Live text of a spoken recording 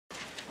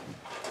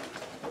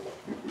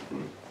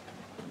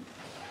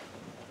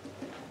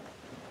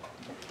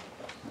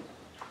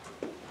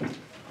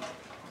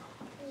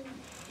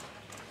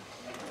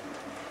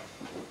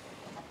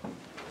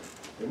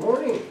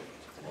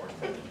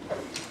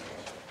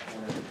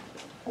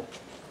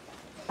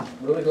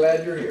really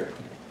glad you're here.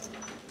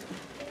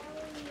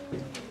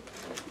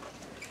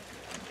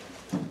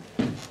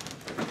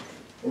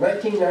 In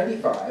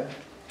 1995,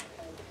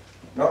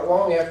 not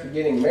long after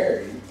getting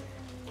married,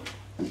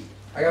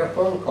 I got a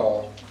phone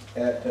call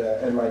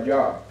at my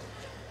job.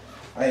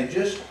 I had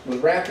just was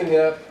wrapping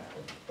up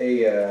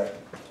a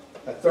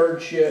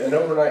third shift, an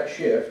overnight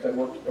shift. I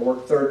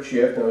worked third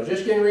shift, and I was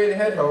just getting ready to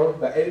head home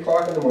about 8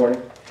 o'clock in the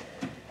morning.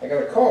 I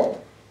got a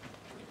call.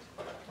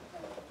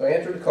 So I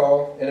answered the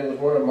call, and it was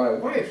one of my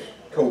wife's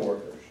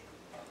co-workers.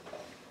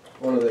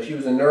 She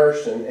was a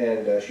nurse,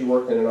 and she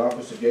worked in an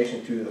office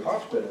adjacent to the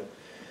hospital.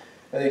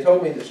 And they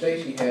told me that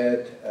Stacy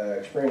had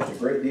experienced a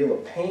great deal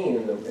of pain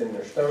in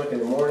their stomach in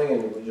the morning,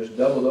 and was just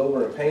doubled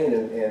over in pain,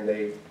 and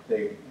they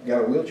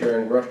got a wheelchair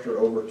and rushed her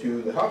over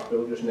to the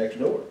hospital just next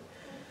door.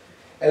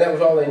 And that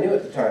was all they knew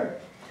at the time.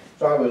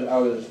 So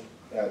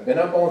I'd been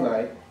up all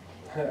night,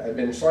 I'd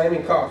been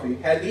slamming coffee,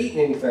 hadn't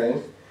eaten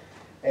anything,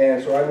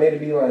 and so I made a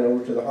beeline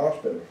over to the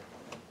hospital.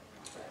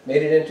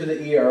 Made it into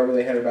the ER where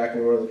they had her back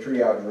in one of the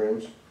triage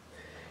rooms.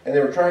 And they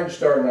were trying to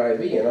start an IV,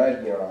 and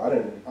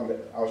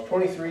I was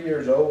 23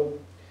 years old.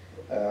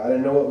 I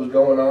didn't know what was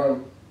going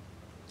on.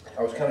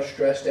 I was kind of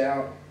stressed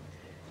out.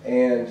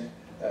 And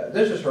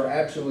this is her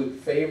absolute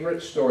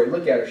favorite story.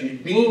 Look at her. She's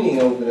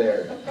beaming over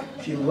there.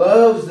 She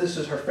loves this.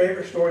 Is her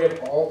favorite story of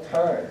all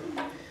time.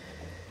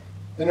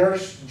 The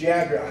nurse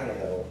jabbed her, I don't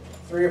know,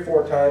 3 or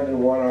 4 times in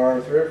one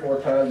arm, 3 or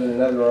 4 times in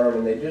another arm,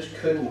 and they just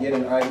couldn't get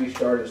an IV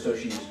started. So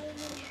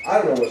I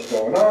don't know what's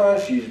going on.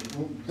 She's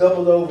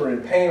doubled over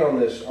in pain on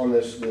this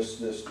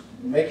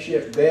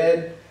makeshift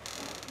bed,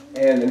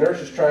 and the nurse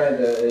is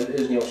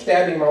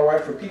stabbing my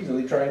wife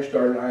repeatedly, trying to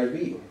start an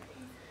IV.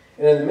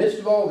 And in the midst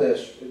of all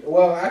this,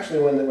 well,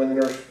 actually, when the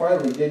nurse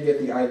finally did get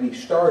the IV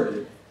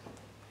started,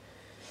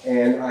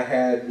 and I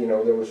had,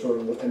 there was sort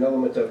of an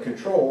element of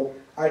control,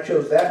 I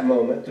chose that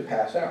moment to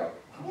pass out.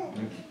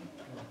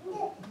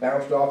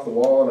 Bounced off the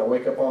wall, and I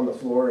wake up on the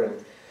floor,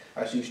 and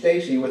I see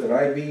Stacy with an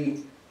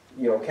IV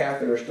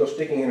catheter still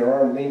sticking in her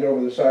arm, leaned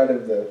over the side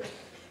of the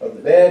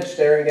bed,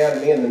 staring down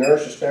at me, and the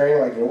nurse is staring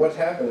like, what's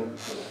happening?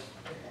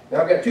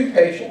 Now I've got 2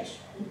 patients,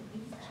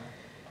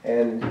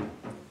 and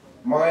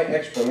my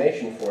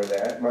explanation for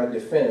that, my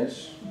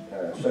defense,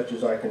 such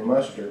as I can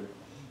muster,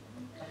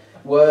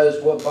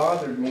 was what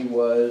bothered me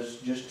was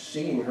just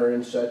seeing her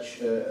in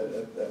such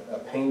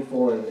a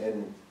painful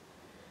and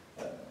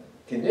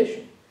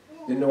condition.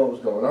 Didn't know what was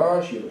going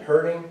on. She was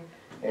hurting.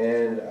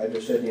 And I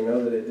just said,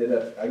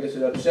 that I guess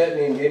it upset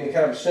me and gave me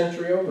kind of a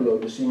sensory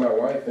overload to see my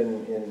wife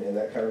in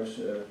that kind of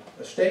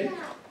a state.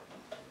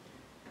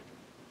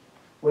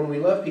 When we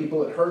love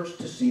people, it hurts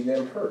to see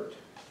them hurt.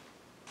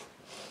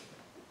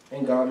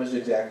 And God is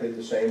exactly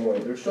the same way.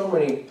 There's so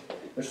many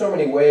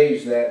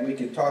ways that we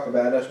could talk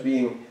about us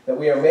being, that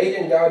we are made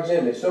in God's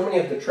image. So many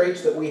of the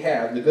traits that we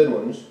have, the good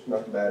ones,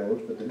 not the bad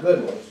ones, but the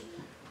good ones,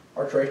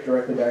 are traced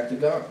directly back to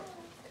God.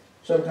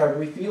 Sometimes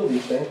we feel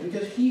these things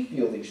because He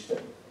feels these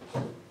things.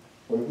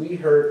 When we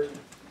hurt,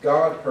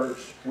 God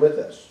hurts with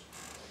us.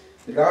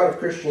 The God of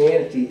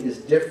Christianity is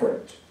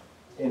different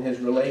in His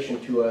relation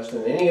to us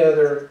than any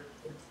other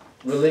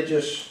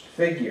religious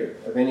figure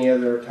of any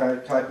other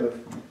type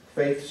of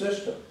faith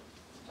system.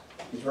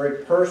 He's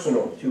very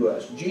personal to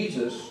us.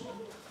 Jesus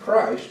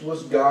Christ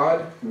was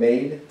God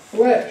made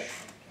flesh.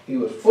 He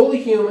was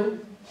fully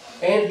human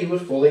and He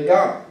was fully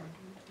God.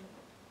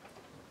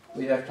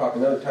 We'd have to talk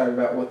another time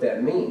about what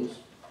that means.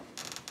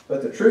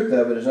 But the truth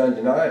of it is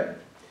undeniable.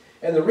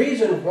 And the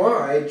reason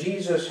why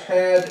Jesus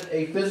had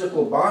a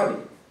physical body,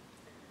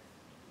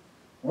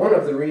 one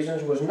of the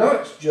reasons was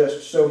not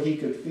just so He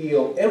could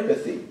feel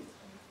empathy,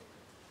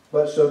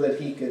 but so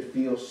that He could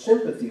feel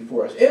sympathy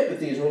for us.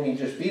 Empathy is when you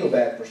just feel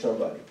bad for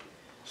somebody.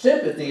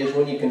 Sympathy is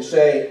when you can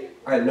say,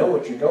 I know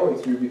what you're going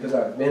through because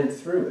I've been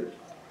through it.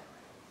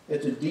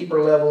 It's a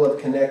deeper level of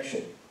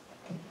connection.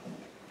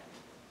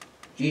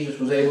 Jesus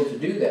was able to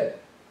do that.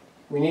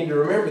 We need to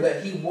remember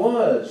that He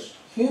was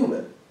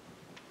human.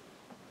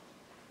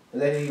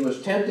 And that He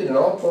was tempted in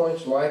all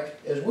points like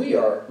as we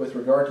are with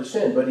regard to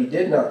sin, but He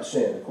did not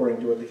sin, according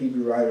to what the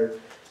Hebrew writer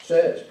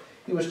says.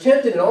 He was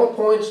tempted in all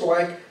points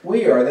like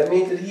we are. That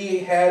means that He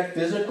had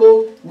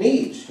physical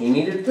needs. He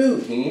needed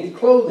food, He needed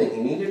clothing,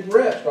 He needed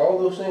rest, all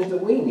those things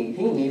that we need.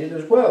 He needed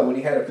as well when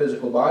He had a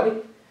physical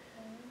body.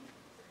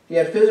 He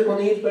had physical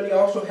needs, but He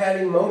also had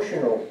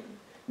emotional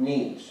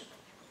needs.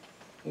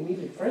 He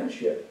needed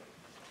friendship.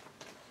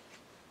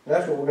 And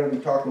that's what we're going to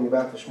be talking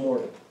about this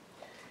morning.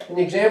 And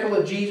the example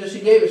of Jesus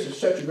He gave us is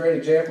such a great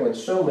example in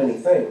so many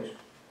things,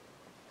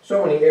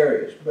 so many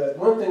areas. But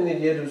one thing that He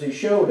did was He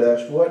showed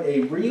us what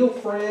a real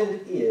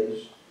friend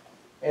is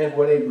and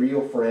what a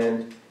real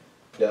friend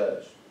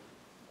does.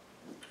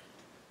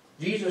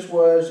 Jesus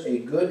was a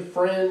good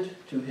friend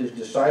to His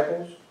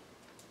disciples,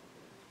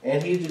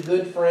 and He's a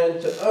good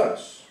friend to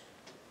us.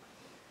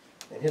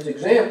 And His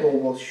example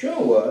will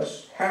show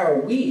us how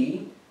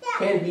we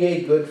can be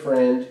a good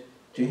friend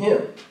to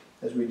Him,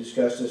 as we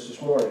discuss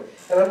this morning.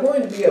 And I'm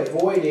going to be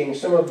avoiding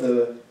some of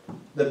the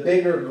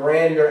bigger,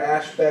 grander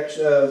aspects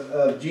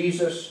of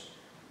Jesus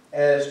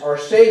as our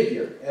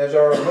Savior, as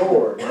our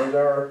Lord, as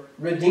our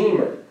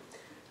Redeemer,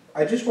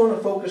 I just want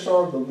to focus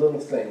on the little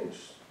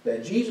things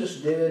that Jesus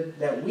did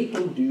that we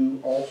can do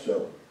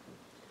also.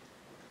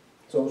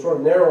 So we'll sort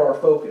of narrow our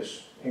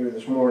focus here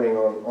this morning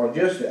on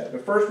just that.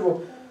 But first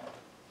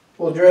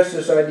we'll address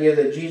this idea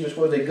that Jesus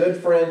was a good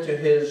friend to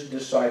his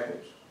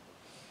disciples.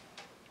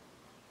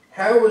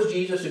 How was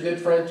Jesus a good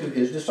friend to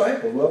his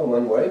disciples? Well,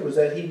 one way was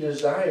that he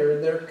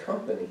desired their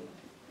company.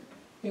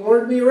 He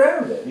wanted to be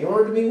around them. He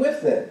wanted to be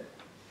with them.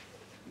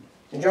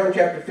 In John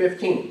chapter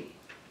 15,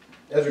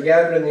 as they're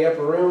gathered in the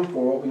upper room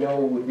for what we know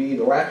would be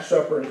the Last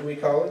Supper, as we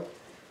call it,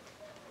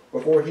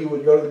 before he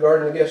would go to the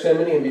Garden of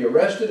Gethsemane and be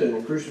arrested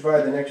and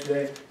crucified the next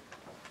day.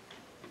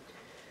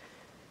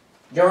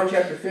 John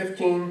chapter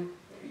 15,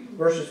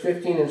 verses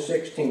 15 and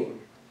 16.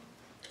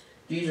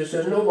 Jesus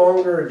says, "No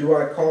longer do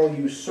I call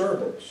you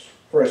servants,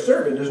 for a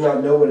servant does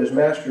not know what his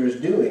master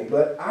is doing,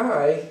 but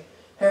I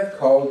have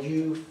called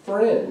you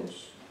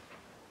friends.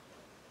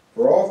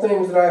 For all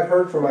things that I have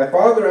heard from my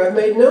Father I have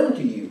made known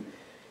to you.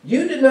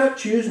 You did not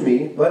choose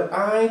me, but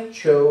I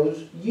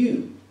chose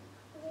you,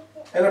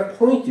 and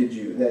appointed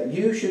you, that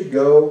you should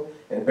go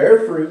and bear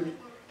fruit,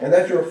 and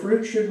that your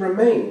fruit should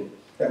remain,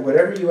 that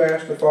whatever you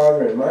ask the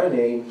Father in my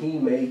name, he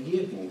may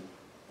give you."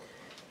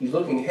 He's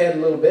looking ahead a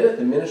little bit at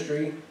the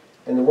ministry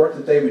and the work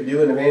that they would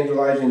do in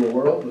evangelizing the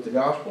world with the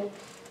gospel.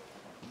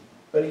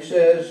 But he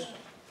says,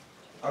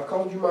 "I've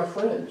called you my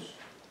friends.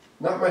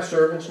 Not my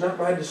servants, not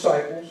my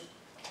disciples,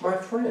 my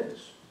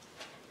friends."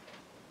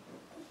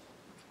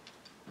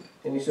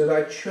 And he says,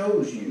 "I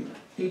chose you."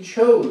 He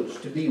chose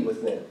to be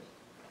with them.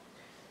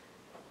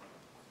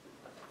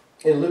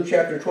 In Luke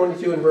chapter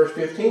 22 and verse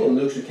 15, in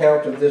Luke's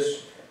account of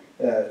this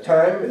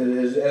time,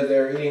 as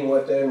they're eating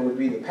what then would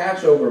be the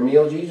Passover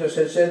meal, Jesus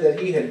had said that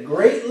he had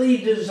greatly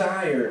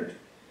desired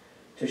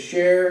to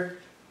share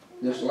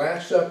this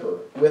Last Supper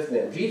with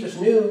them. Jesus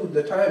knew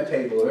the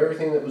timetable of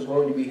everything that was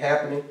going to be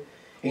happening.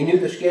 He knew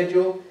the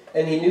schedule,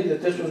 and he knew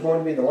that this was going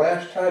to be the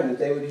last time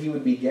that he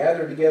would be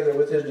gathered together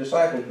with his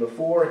disciples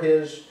before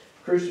his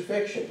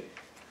crucifixion.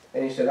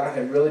 And he said, "I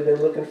have really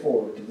been looking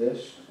forward to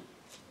this."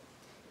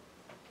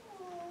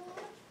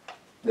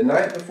 The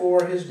night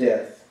before his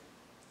death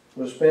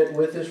was spent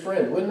with his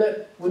friend.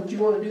 Wouldn't you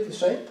want to do the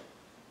same?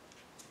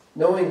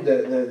 Knowing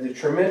the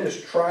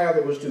tremendous trial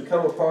that was to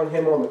come upon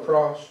him on the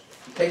cross,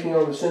 taking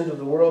on the sins of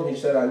the world, he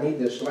said, "I need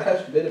this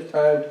last bit of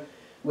time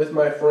with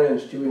my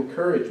friends to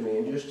encourage me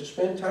and just to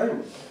spend time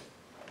with them."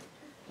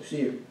 You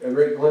see a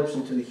great glimpse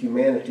into the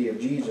humanity of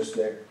Jesus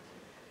there.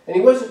 And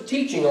he wasn't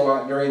teaching a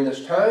lot during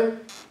this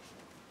time.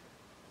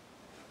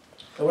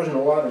 There wasn't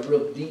a lot of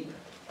real deep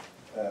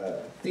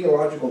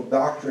theological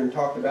doctrine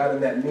talked about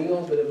in that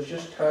meal, but it was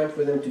just time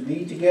for them to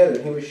be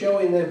together. He was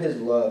showing them his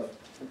love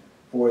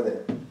for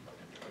them.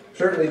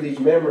 Certainly these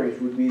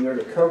memories would be there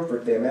to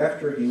comfort them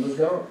after he was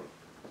gone.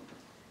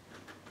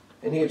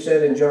 And he had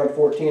said in John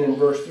 14 and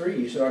verse 3,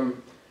 he said,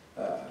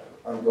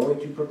 I'm going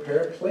to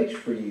prepare a place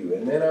for you,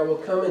 and then I will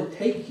come and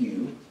take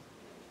you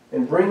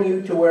and bring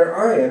you to where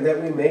I am,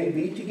 that we may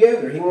be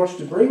together. He wants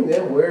to bring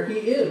them where he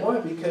is. Why?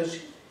 Because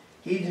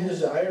he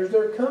desires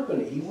their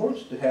company. He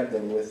wants to have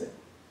them with him.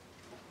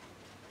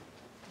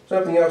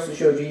 Something else to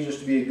show Jesus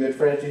to be a good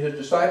friend to his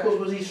disciples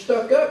was he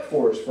stuck up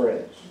for his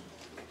friends.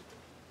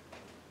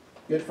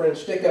 Good friends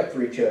stick up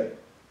for each other.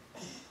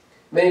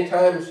 Many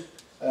times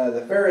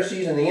the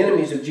Pharisees and the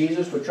enemies of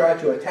Jesus would try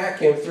to attack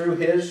him through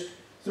his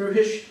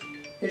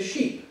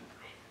sheep,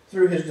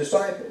 through his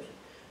disciples.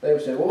 They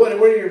would say, "Well, what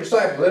are your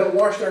disciples? They don't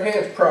wash their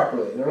hands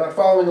properly. They're not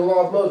following the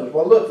law of Moses.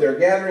 Well, look, they're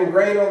gathering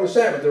grain on the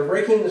Sabbath. They're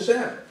breaking the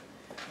Sabbath."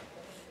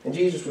 And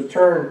Jesus would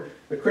turn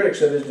the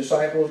critics of his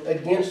disciples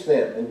against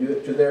them and do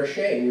it to their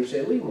shame. He would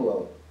say, "Leave them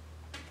alone.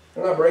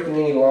 They're not breaking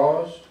any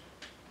laws."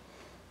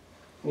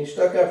 And he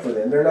stuck up for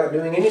them. They're not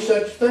doing any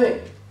such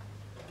thing.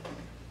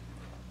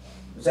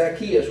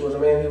 Zacchaeus was a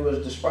man who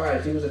was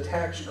despised. He was a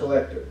tax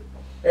collector.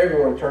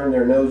 Everyone turned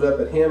their nose up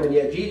at him, and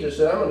yet Jesus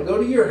said, "I'm going to go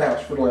to your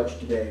house for lunch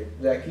today,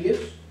 Zacchaeus."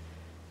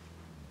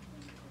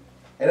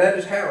 And at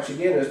his house,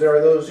 again, as there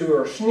are those who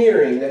are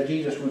sneering that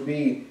Jesus would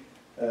be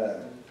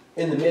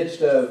in the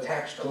midst of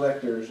tax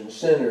collectors and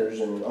sinners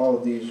and all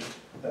of these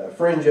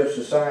fringe of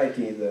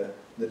society,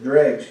 the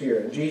dregs here.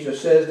 And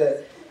Jesus says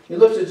that, he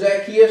looks at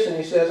Zacchaeus and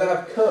he says,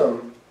 "I've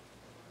come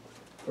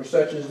for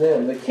such as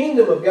them." The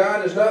kingdom of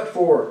God is not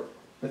for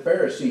the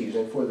Pharisees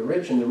and for the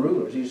rich and the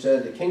rulers. He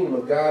said the kingdom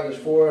of God is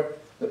for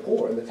the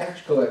poor and the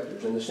tax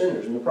collectors and the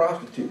sinners and the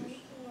prostitutes.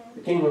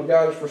 The kingdom of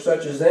God is for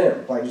such as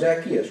them, like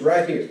Zacchaeus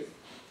right here.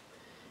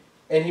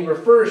 And he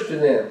refers to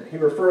them, he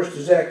refers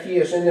to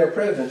Zacchaeus in their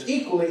presence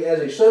equally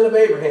as a son of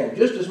Abraham,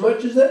 just as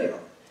much as they are.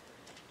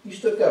 He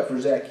stuck up for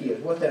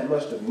Zacchaeus. What that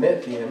must have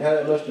meant to him, how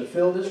that must have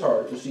filled his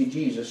heart to see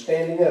Jesus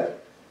standing up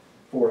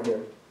for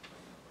him.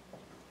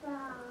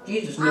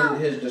 Jesus knew that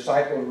his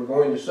disciples were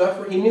going to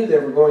suffer. He knew they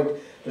were going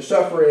to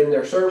suffer in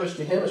their service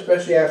to him,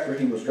 especially after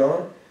he was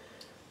gone.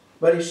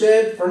 But he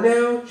said, for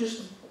now,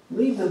 just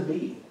leave them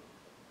be.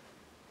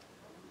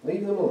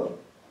 Leave them alone.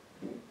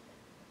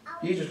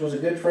 Jesus was a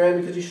good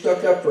friend because he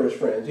stuck up for his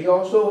friends. He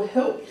also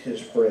helped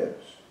his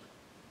friends.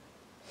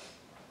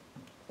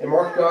 In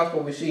Mark's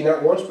Gospel, we see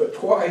not once but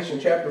twice in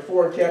chapter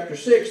 4 and chapter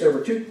 6, there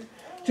were two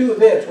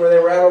events where they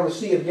were out on the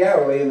Sea of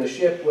Galilee in the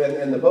ship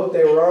and the boat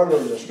they were on, there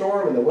was a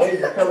storm and the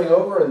waves were coming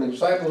over and the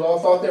disciples all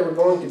thought they were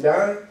going to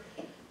die.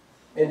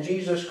 And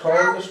Jesus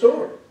calmed the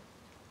storm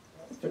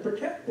to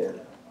protect them.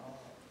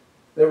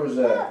 There was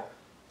a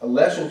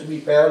lesson to be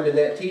found in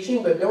that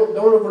teaching, but don't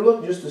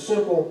overlook just the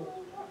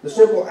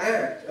simple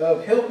act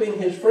of helping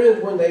his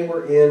friends when they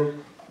were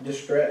in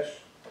distress.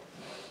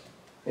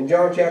 In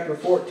John chapter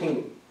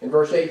 14, in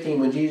verse 18,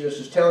 when Jesus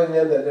is telling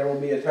them that there will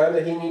be a time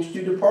that he needs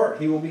to depart,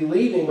 he will be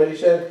leaving, but he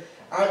said,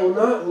 I will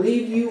not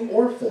leave you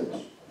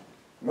orphans.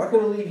 I'm not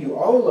going to leave you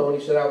all alone.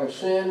 He said, I will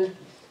send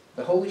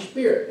the Holy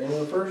Spirit. And he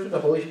refers to the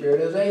Holy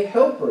Spirit as a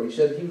helper. He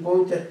said he's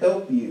going to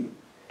help you.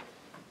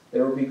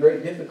 There will be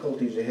great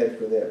difficulties ahead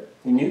for them.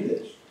 He knew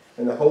this.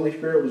 And the Holy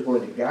Spirit was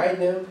going to guide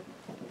them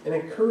and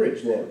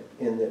encourage them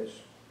in this.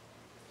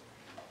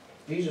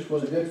 Jesus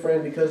was a good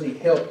friend because he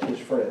helped his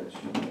friends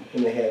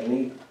when they had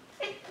need.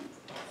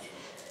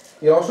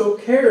 He also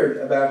cared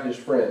about his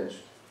friends.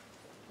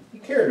 He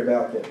cared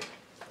about them.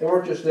 They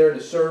weren't just there to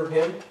serve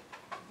him.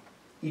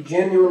 He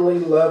genuinely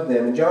loved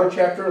them. In John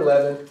chapter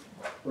 11,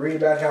 we read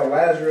about how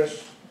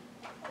Lazarus,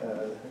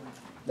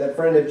 that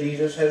friend of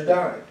Jesus, has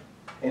died.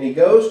 And he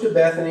goes to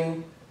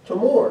Bethany to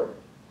mourn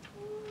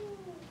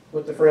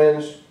with the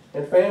friends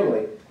and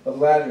family of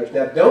Lazarus.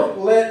 Now, don't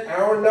let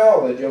our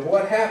knowledge of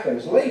what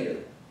happens later,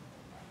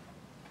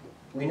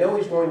 we know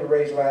he's going to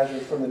raise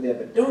Lazarus from the dead,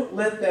 but don't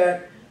let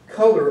that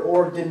color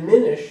or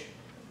diminish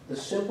the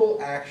simple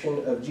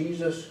action of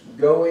Jesus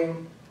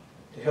going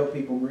to help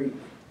people grieve.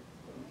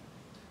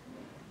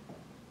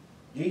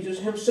 Jesus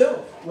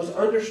himself was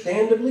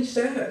understandably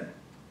sad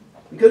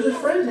because his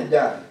friend had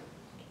died.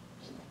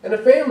 And a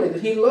family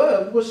that he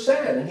loved was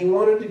sad, and he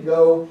wanted to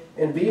go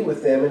and be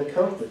with them and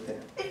comfort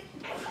them.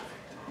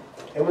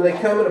 And when they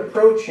come and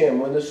approach him,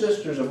 when the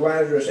sisters of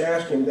Lazarus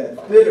ask him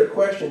that bitter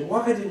question,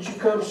 why didn't you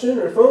come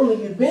sooner? If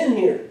only you'd been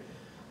here,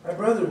 my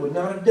brother would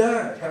not have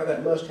died. How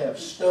that must have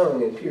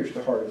stung and pierced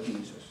the heart of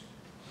Jesus.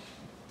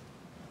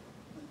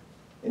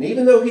 And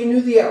even though he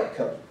knew the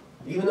outcome,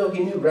 even though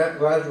he knew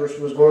Lazarus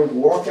was going to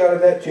walk out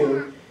of that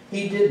tomb,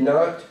 he did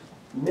not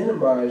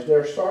minimize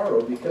their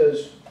sorrow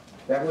because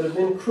that would have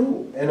been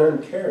cruel and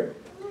uncaring.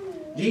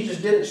 Jesus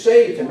didn't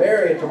say to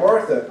Mary and to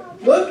Martha,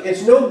 look,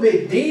 it's no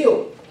big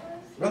deal.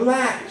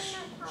 Relax.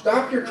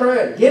 Stop your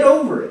crying. Get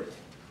over it.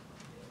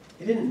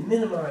 He didn't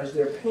minimize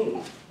their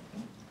pain.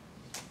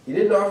 He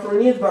didn't offer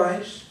any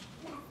advice.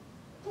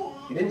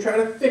 He didn't try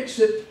to fix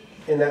it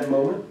in that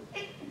moment.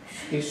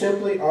 He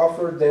simply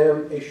offered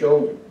them a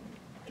shoulder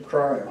to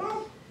cry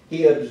on.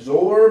 He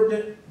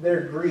absorbed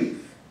their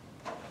grief,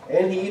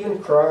 and he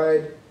even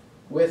cried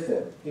with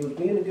them. He was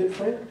being a good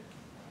friend.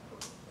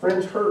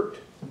 Friends hurt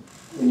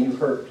when you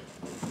hurt.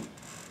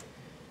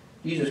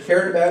 Jesus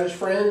cared about his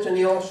friends, and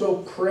he also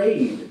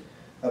prayed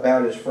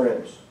about his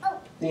friends.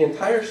 The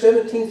entire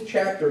 17th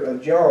chapter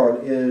of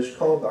John is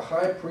called the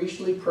High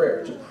Priestly Prayer.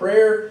 It's a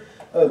prayer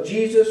of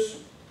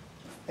Jesus,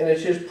 and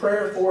it's his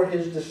prayer for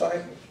his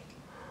disciples.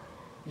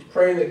 He's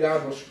praying that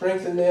God will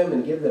strengthen them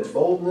and give them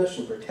boldness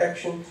and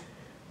protection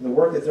for the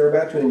work that they're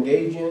about to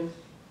engage in.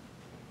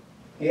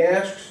 He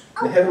asks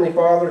the Heavenly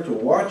Father to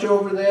watch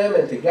over them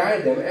and to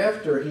guide them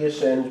after he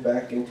ascends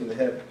back into the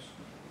heavens.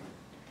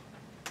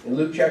 In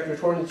Luke chapter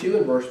 22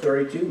 and verse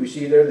 32, we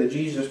see there that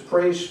Jesus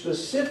prays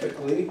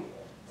specifically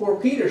for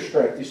Peter's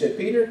strength. He said,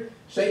 Peter,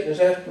 Satan has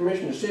asked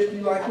permission to sift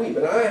you like wheat,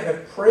 but I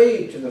have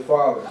prayed to the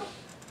Father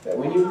that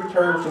when you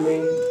return to me,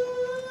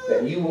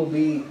 that you will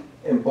be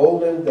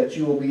emboldened, that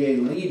you will be a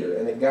leader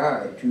and a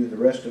guide to the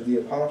rest of the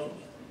apostles.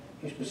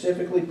 He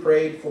specifically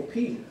prayed for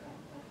Peter,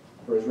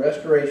 for his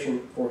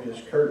restoration, for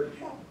his courage.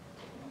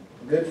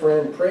 A good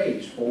friend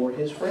prays for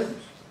his friends.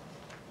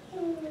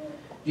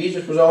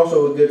 Jesus was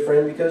also a good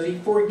friend because he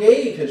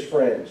forgave his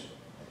friends.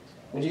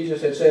 When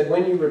Jesus had said,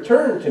 when you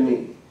return to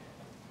me,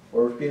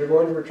 where was Peter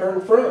going to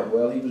return from?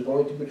 Well, he was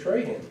going to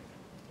betray him.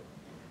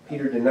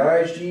 Peter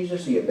denies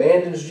Jesus. He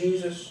abandons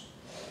Jesus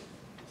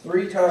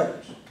 3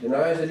 times.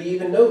 Denies that he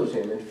even knows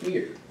him in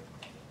fear.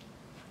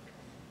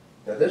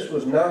 Now, this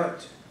was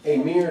not a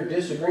mere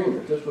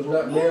disagreement. This was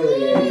not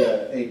merely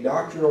a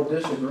doctrinal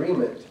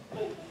disagreement.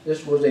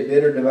 This was a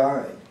bitter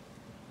divide.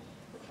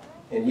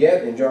 And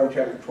yet, in John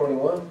chapter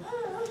 21,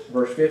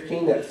 verse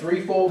 15, that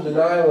threefold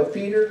denial of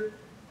Peter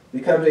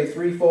becomes a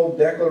threefold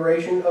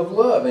declaration of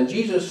love. And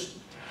Jesus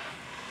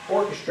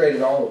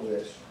orchestrated all of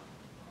this.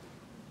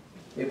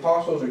 The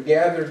apostles are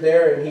gathered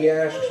there, and he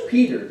asks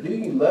Peter, do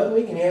you love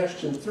me? And he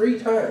asks him 3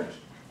 times.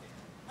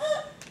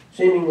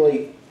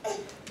 Seemingly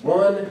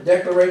one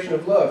declaration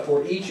of love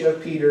for each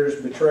of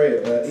Peter's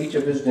betrayal, each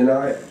of his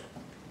denials.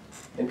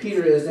 And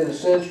Peter is, in a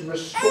sense,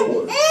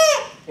 restored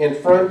in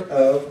front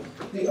of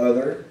the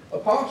other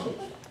apostles.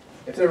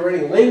 If there were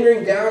any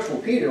lingering doubts,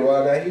 well, Peter,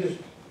 well, now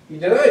he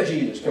denied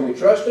Jesus. Can we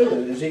trust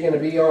him? Is he going to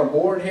be on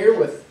board here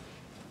with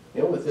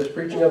this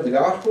preaching of the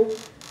gospel?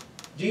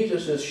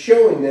 Jesus is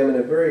showing them in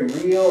a very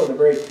real and a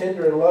very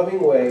tender and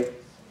loving way,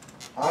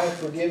 I've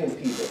forgiven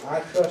Peter.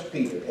 I trust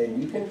Peter,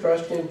 and you can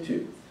trust him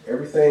too.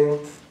 everything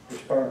is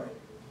fine.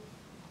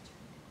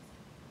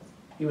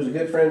 He was a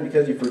good friend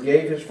because he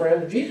forgave his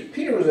friend.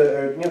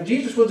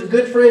 Jesus was a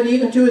good friend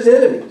even to his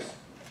enemies.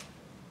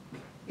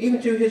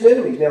 Even to his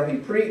enemies. Now, he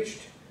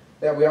preached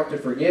that we ought to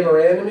forgive our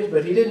enemies,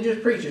 but he didn't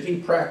just preach it, he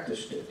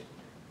practiced it.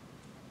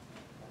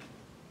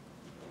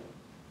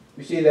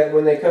 We see that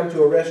when they come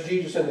to arrest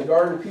Jesus in the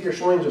garden, Peter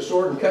swings a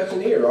sword and cuts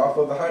an ear off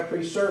of the high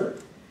priest's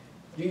servant.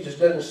 Jesus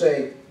doesn't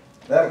say,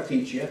 that'll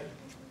teach you.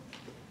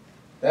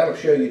 That'll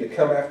show you to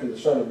come after the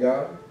Son of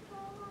God.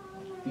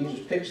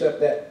 Jesus picks up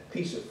that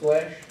piece of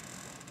flesh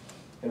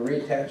and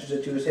reattaches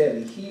it to his head.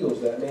 He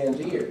heals that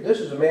man's ear. This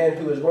is a man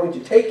who is going to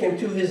take him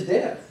to his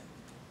death.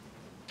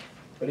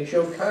 But he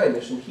showed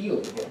kindness in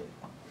healing him,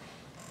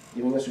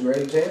 giving us a great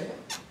example.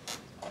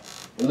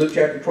 In Luke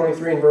chapter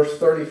 23 and verse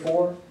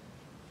 34,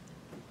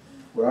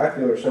 what I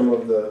feel are some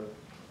of the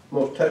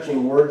most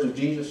touching words of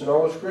Jesus in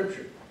all of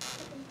Scripture.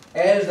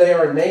 As they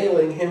are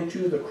nailing him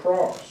to the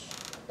cross,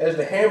 as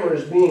the hammer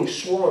is being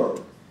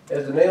swung,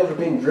 as the nails are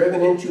being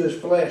driven into his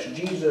flesh,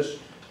 Jesus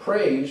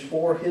prays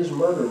for his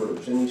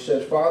murderers. And he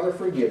says, Father,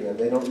 forgive them.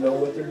 They don't know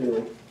what they're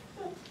doing.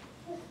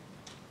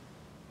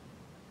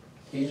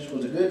 Jesus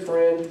was a good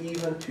friend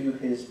even to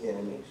his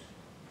enemies.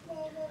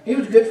 He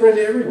was a good friend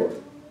to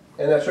everyone.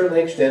 And that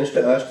certainly extends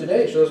to us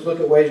today. So let's look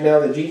at ways now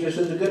that Jesus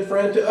is a good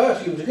friend to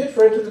us. He was a good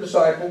friend to the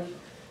disciples.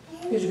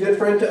 He's a good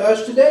friend to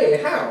us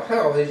today. How?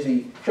 How has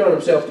he shown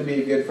himself to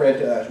be a good friend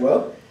to us?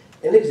 Well,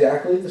 in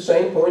exactly the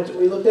same points that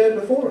we looked at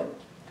before.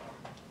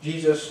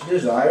 Jesus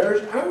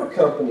desires our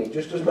company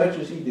just as much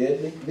as he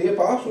did the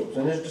apostles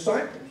and his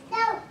disciples.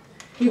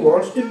 He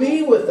wants to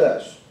be with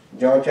us.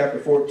 John chapter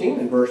 14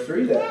 and verse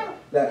 3,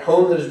 that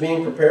home that is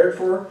being prepared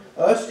for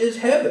us is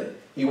heaven.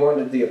 He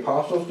wanted the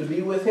apostles to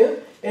be with him,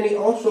 and he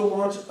also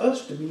wants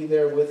us to be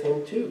there with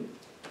him too.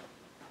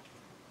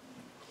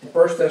 In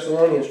 1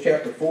 Thessalonians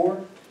chapter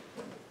 4,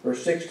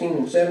 verse 16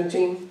 and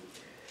 17,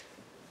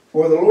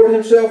 For the Lord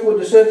himself will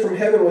descend from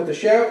heaven with a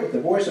shout, with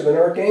the voice of an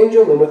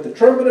archangel, and with the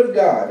trumpet of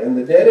God, and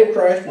the dead in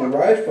Christ will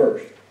rise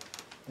first.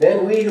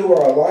 Then we who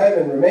are alive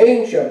and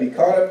remain shall be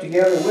caught up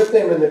together with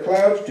them in the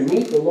clouds to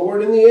meet the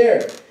Lord in the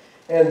air.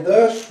 And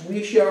thus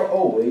we shall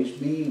always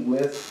be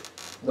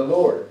with the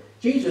Lord.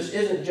 Jesus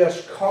isn't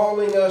just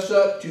calling us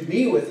up to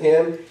be with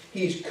him.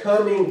 He's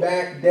coming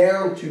back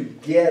down to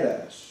get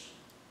us.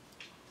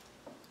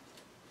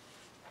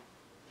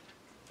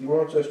 He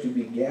wants us to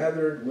be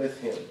gathered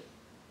with him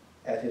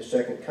at his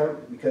second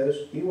coming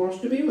because he wants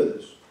to be with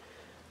us.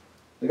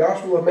 The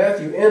Gospel of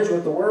Matthew ends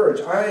with the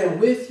words, I am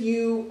with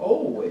you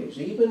always,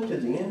 even to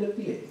the end of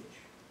the age.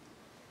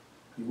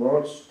 He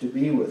wants to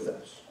be with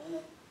us.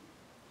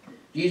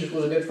 Jesus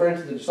was a good friend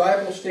to the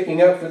disciples,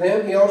 sticking up for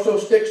them. He also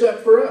sticks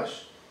up for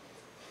us.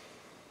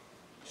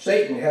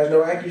 Satan has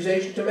no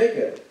accusation to make of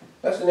it.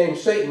 That's the name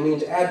Satan,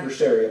 means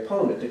adversary,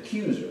 opponent,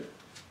 accuser.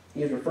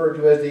 He is referred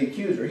to as the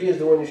accuser. He is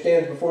the one who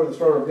stands before the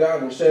throne of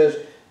God and says,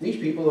 these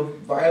people have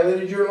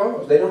violated your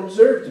laws. They don't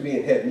deserve to be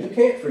in heaven. You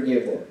can't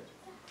forgive them.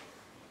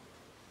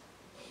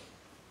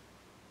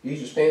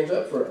 Jesus stands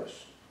up for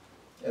us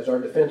as our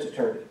defense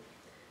attorney.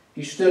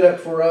 He stood up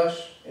for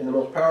us in the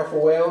most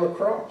powerful way on the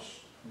cross,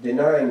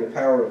 denying the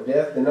power of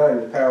death,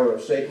 denying the power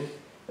of Satan,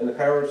 and the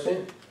power of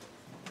sin.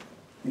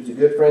 He was a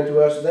good friend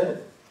to us then.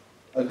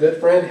 A good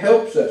friend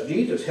helps us.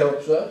 Jesus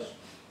helps us.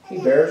 He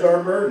bears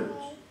our burdens.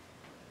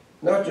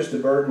 Not just the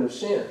burden of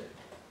sin.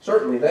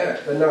 Certainly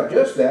that, but not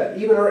just that.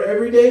 Even our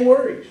everyday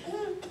worries.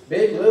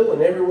 Big, little,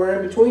 and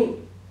everywhere in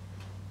between.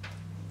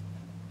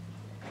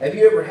 Have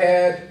you ever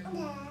had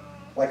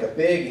like a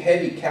big,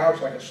 heavy couch,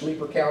 like a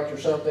sleeper couch or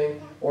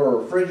something, or a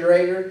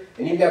refrigerator,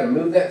 and you've got to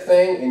move that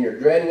thing, and you're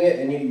dreading it,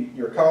 and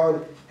you're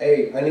calling,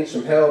 hey, I need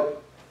some help.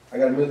 I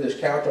got to move this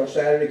couch on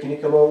Saturday. Can you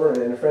come over?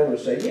 And then a friend would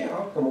say, yeah,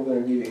 I'll come over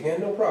and give you a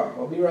hand. No problem.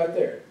 I'll be right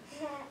there.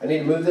 I need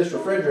to move this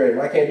refrigerator,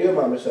 and I can't do it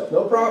by myself.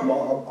 No problem.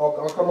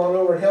 I'll come on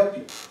over and help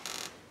you.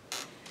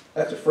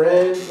 That's a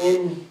friend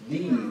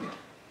indeed.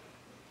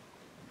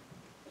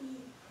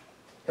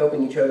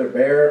 Helping each other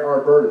bear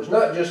our burdens.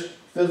 Not just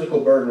physical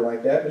burden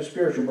like that, but a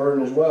spiritual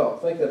burden as well.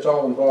 I think that's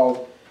all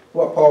involved.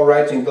 What Paul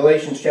writes in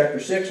Galatians chapter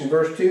 6 and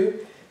verse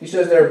 2. He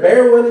says, there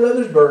bear one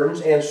another's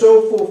burdens and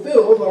so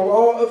fulfill the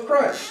law of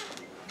Christ.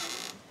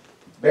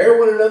 Bear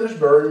one another's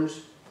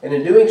burdens, and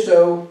in doing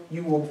so,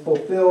 you will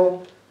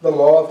fulfill the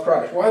law of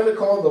Christ. Why is it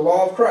called the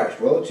law of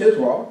Christ? Well, it's his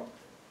law.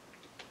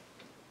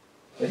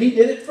 But he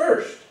did it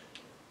first.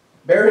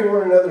 Bearing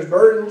one another's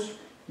burdens,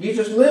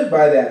 Jesus lived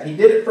by that. He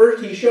did it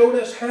first. He showed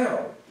us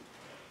how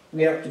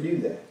we have to do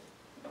that.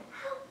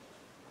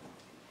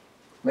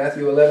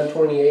 Matthew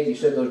 11:28, he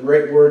said those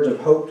great words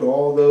of hope to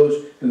all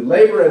those who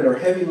labor and are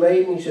heavy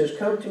laden. He says,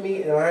 come to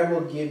me and I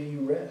will give you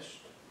rest.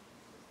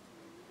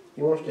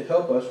 He wants to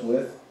help us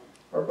with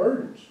our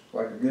burdens,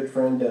 like a good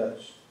friend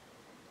does.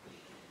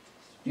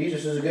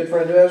 Jesus is a good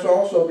friend to us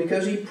also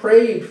because he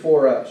prayed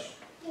for us.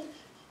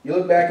 You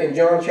look back in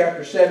John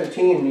chapter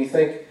 17 and you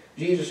think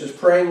Jesus is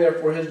praying there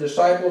for his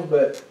disciples,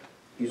 but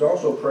he's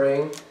also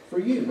praying for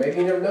you. Maybe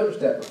you never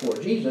noticed that before.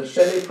 Jesus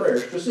said a prayer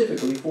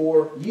specifically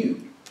for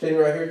you, sitting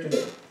right here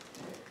today.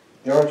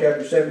 John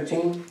chapter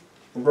 17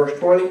 and verse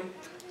 20.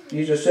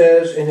 Jesus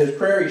says in his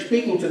prayer, he's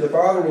speaking to the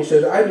Father, and he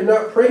says, I do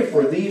not pray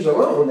for these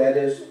alone, that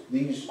is,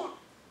 these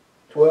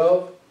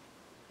 12,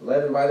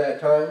 11 by that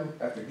time,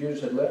 after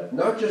Judas had left.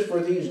 Not just for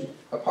these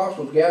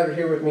apostles gathered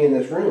here with me in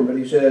this room, but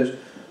he says,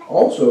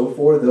 also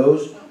for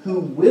those who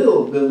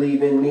will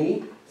believe in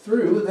me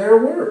through their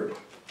word,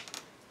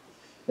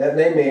 that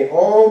they may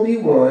all be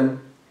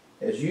one,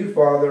 as you,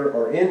 Father,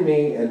 are in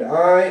me, and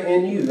I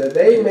in you, that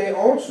they may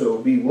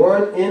also be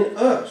one in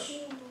us,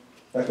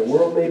 that the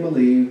world may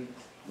believe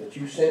that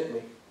you sent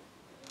me.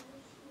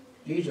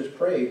 Jesus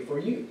prayed for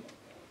you,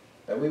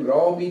 that we would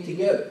all be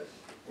together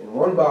in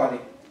one body,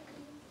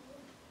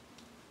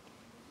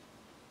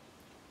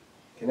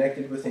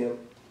 connected with him.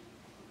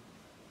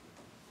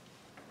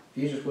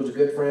 Jesus was a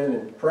good friend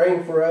in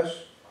praying for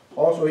us.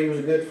 Also, he was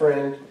a good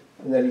friend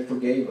in that he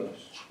forgave us.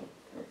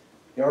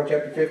 John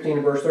chapter 15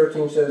 and verse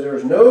 13 says, there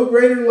is no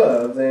greater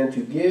love than to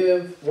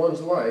give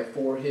one's life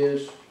for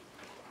his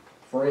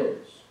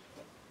friends.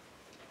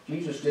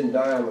 Jesus didn't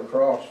die on the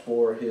cross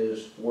for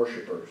his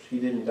worshipers. He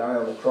didn't die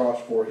on the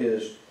cross for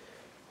his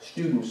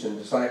students and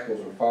disciples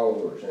and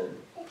followers and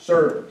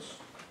servants.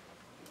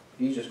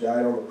 Jesus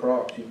died on the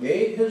cross. He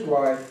gave his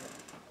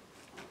life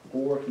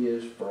for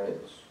his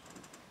friends.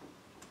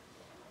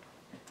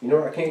 You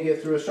know, I can't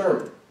get through a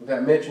sermon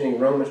without mentioning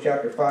Romans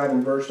chapter 5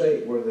 and verse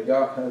 8, where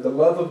the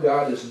love of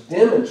God is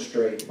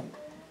demonstrated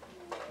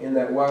in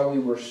that while we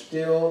were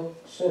still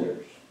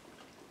sinners,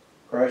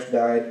 Christ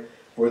died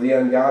for the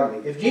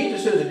ungodly. If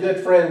Jesus is a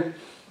good friend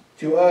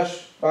to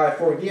us by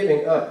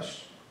forgiving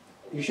us,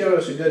 he showed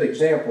us a good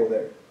example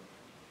there.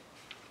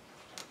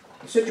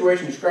 The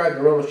situation described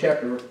in Romans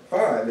chapter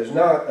 5 is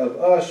not of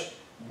us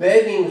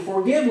begging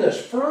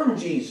forgiveness from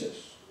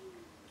Jesus,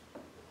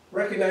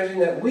 recognizing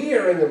that we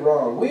are in the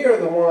wrong. We are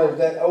the ones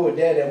that owe a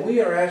debt, and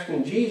we are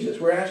asking Jesus.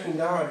 We're asking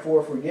God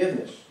for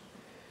forgiveness.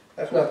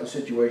 That's not the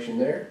situation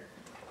there.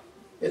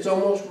 It's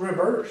almost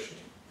reversed.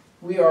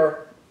 We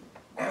are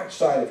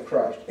outside of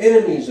Christ,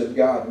 enemies of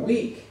God,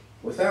 weak,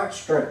 without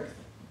strength,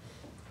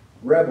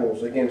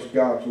 rebels against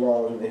God's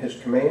laws and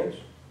his commands.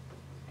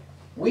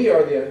 We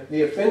are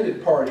the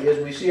offended party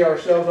as we see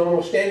ourselves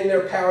almost standing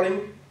there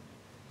pouting,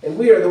 and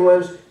we are the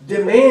ones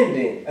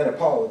demanding an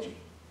apology.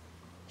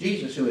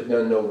 Jesus, who had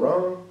done no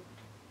wrong,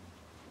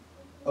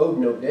 owed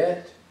no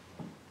debt,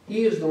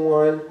 he is the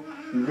one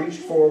who reached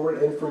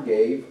forward and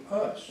forgave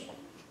us.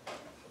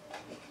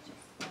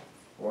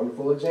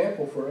 Wonderful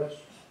example for us.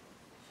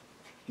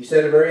 He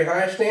set a very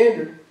high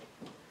standard.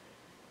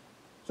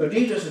 So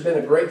Jesus has been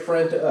a great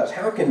friend to us.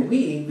 How can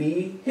we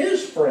be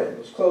his friend?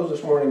 Let's close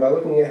this morning by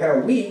looking at how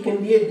we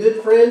can be a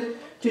good friend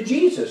to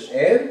Jesus.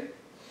 And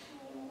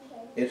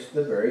it's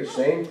the very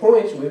same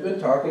points we've been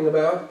talking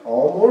about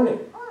all morning.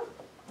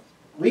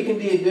 We can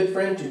be a good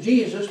friend to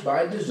Jesus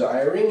by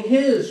desiring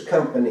his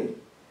company,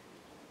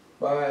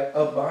 by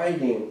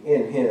abiding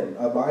in him,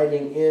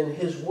 abiding in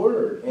his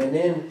word, and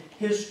in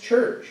his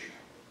church,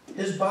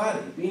 his body,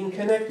 being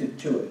connected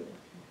to it,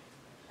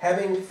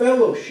 having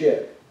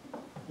fellowship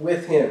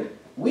with him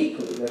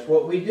weekly. That's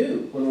what we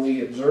do when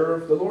we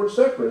observe the Lord's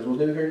Supper, as we'll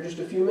do here in just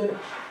a few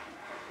minutes.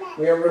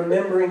 We are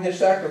remembering his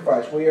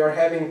sacrifice. We are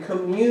having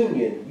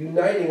communion,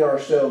 uniting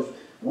ourselves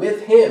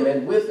with him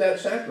and with that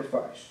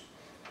sacrifice.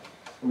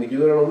 And we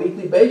do it on a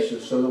weekly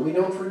basis so that we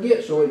don't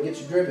forget, so it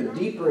gets driven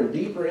deeper and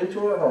deeper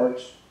into our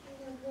hearts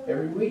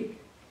every week.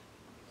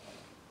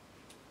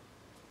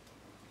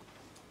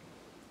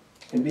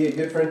 And be a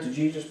good friend to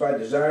Jesus by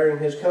desiring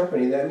his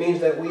company. That means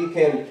that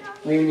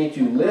we need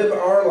to live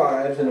our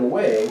lives in a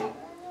way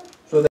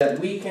so that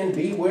we can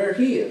be where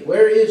he is.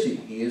 Where is he?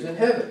 He is in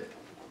heaven.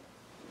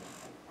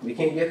 We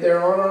can't get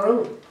there on our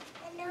own.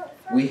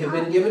 We have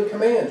been given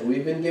commands.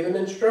 We've been given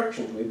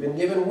instructions. We've been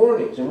given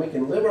warnings. And we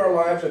can live our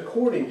lives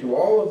according to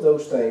all of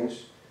those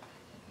things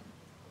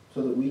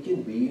so that we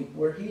can be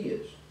where he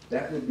is.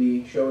 That would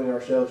be showing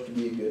ourselves to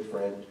be a good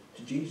friend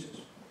to Jesus.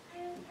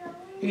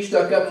 He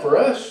stuck up for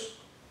us.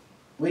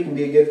 We can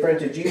be a good friend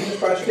to Jesus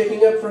by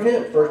sticking up for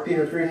him. 1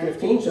 Peter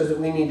 3:15 says that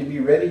we need to be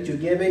ready to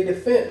give a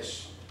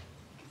defense,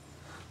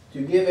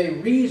 to give a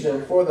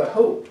reason for the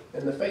hope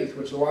and the faith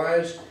which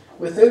lies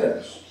within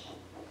us.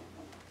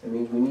 It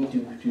means we need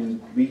to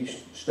be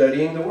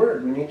studying the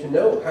Word. We need to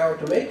know how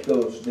to make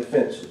those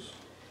defenses.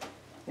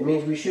 It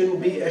means we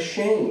shouldn't be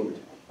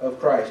ashamed of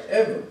Christ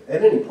ever,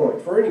 at any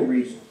point, for any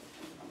reason.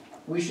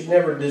 We should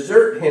never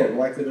desert him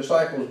like the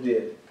disciples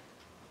did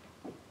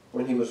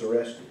when he was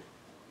arrested.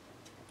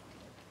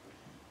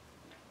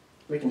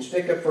 We can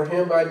stick up for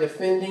him by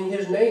defending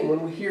his name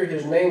when we hear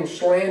his name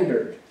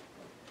slandered,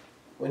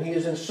 when he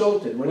is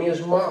insulted, when he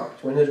is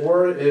mocked, when his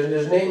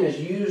name is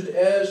used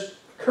as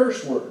a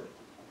curse word.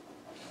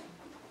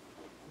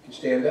 We can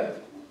stand up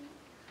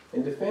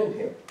and defend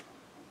him.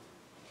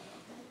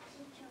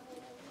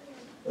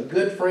 A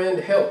good friend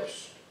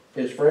helps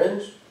his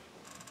friends.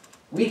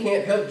 We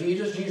can't help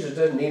Jesus. Jesus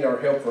doesn't need our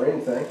help for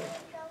anything.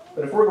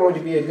 But if we're going to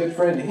be a good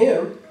friend to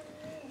him,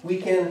 we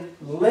can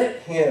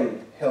let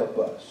him help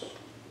us.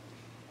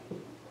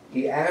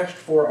 He asked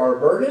for our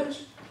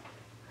burdens.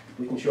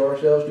 We can show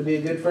ourselves to be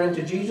a good friend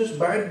to Jesus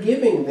by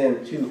giving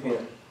them to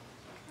Him.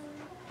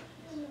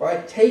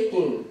 By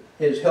taking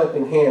His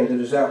helping hand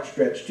that is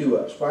outstretched to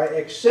us. By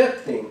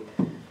accepting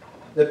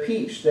the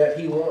peace that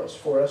He wants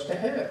for us to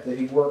have, that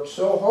He worked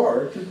so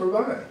hard to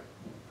provide.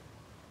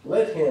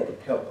 Let Him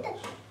help us.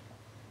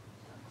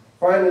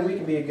 Finally, we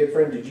can be a good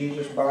friend to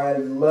Jesus by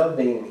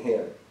loving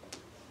Him.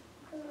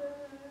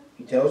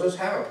 He tells us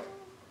how.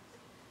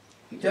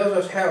 He tells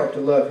us how to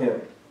love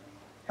Him.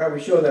 How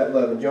we show that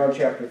love in John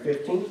chapter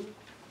 15,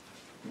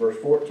 verse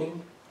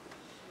 14.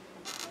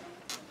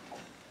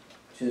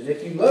 He says,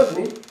 if you love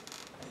me,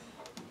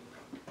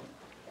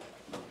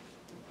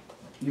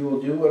 you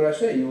will do what I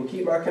say. You will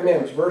keep my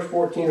commandments. Verse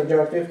 14 of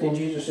John 15,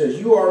 Jesus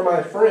says, you are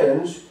my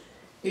friends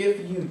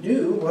if you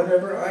do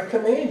whatever I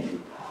command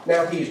you.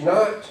 Now, He's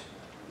not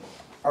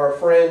our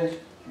friend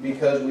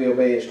because we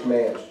obey His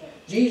commands.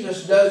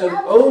 Jesus doesn't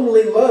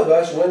only love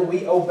us when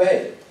we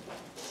obey.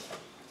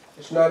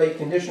 It's not a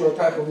conditional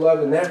type of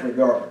love in that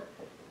regard.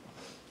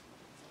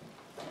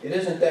 It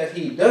isn't that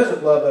He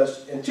doesn't love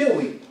us until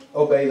we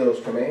obey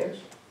those commands.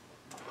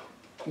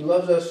 He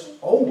loves us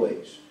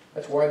always.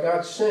 That's why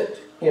God sent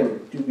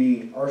Him to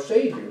be our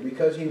Savior,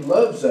 because He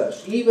loves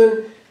us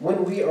even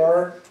when we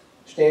are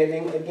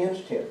standing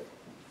against Him.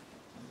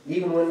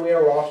 Even when we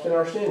are lost in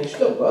our sin, He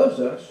still loves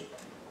us.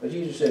 But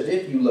Jesus says,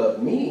 if you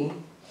love me,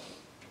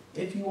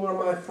 if you are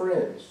my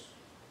friends,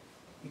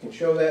 you can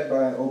show that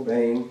by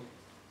obeying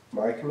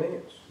my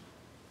commands.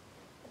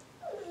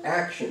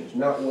 Actions,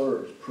 not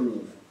words,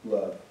 prove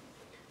love.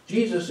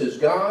 Jesus is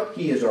God.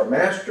 He is our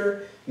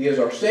Master. He is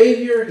our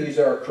Savior. He is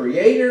our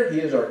Creator. He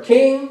is our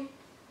King.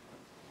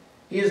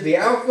 He is the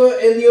Alpha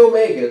and the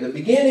Omega, the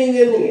beginning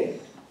and the end.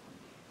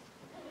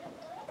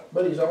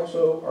 But He's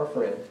also our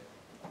friend.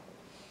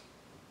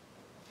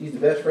 He's the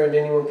best friend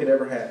anyone could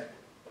ever have.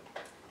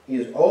 He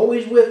is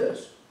always with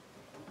us.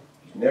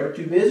 He's never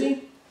too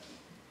busy.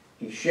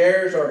 He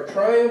shares our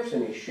triumphs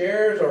and He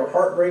shares our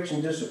heartbreaks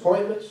and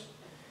disappointments.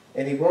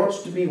 And He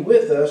wants to be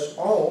with us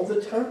all the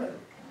time.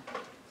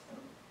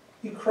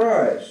 He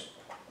cries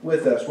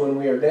with us when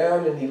we are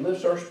down, and He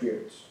lifts our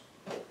spirits.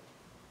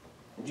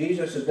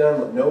 Jesus has done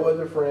what no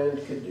other friend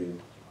could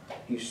do.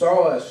 He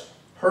saw us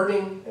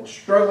hurting and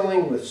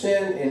struggling with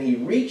sin, and He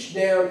reached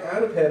down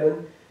out of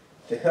heaven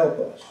to help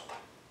us.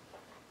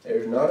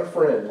 There's not a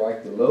friend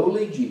like the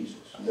lowly Jesus.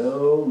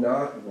 No,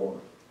 not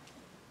one.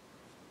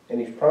 And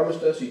He's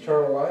promised us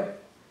eternal life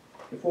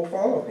if we'll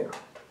follow Him.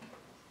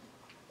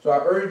 So I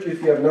urge you,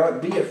 if you have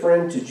not, be a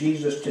friend to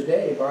Jesus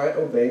today by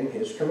obeying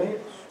His commands.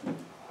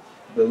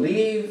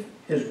 Believe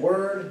His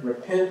word,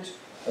 repent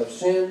of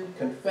sin,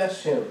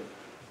 confess Him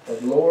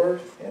as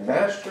Lord and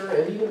Master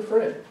and even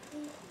friend,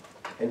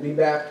 and be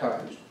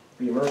baptized.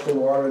 Be immersed in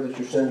water that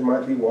your sins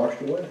might be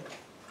washed away.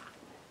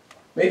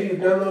 Maybe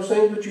you've done those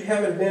things, but you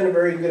haven't been a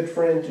very good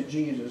friend to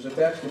Jesus. If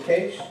that's the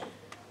case,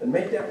 then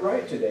make that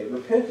right today.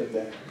 Repent of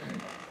that.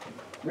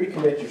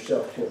 Recommit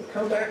yourself to Him.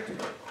 Come back to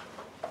Him.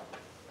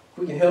 If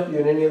we can help you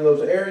in any of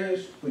those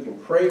areas, we can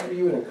pray for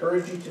you and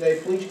encourage you today,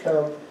 please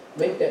come.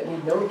 Make that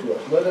need known to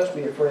us. Let us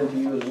be a friend to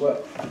you as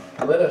well.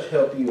 Let us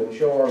help you and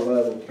show our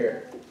love and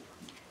care.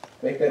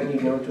 Make that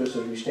need known to us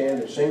as we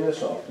stand and sing this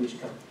song. Please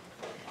come.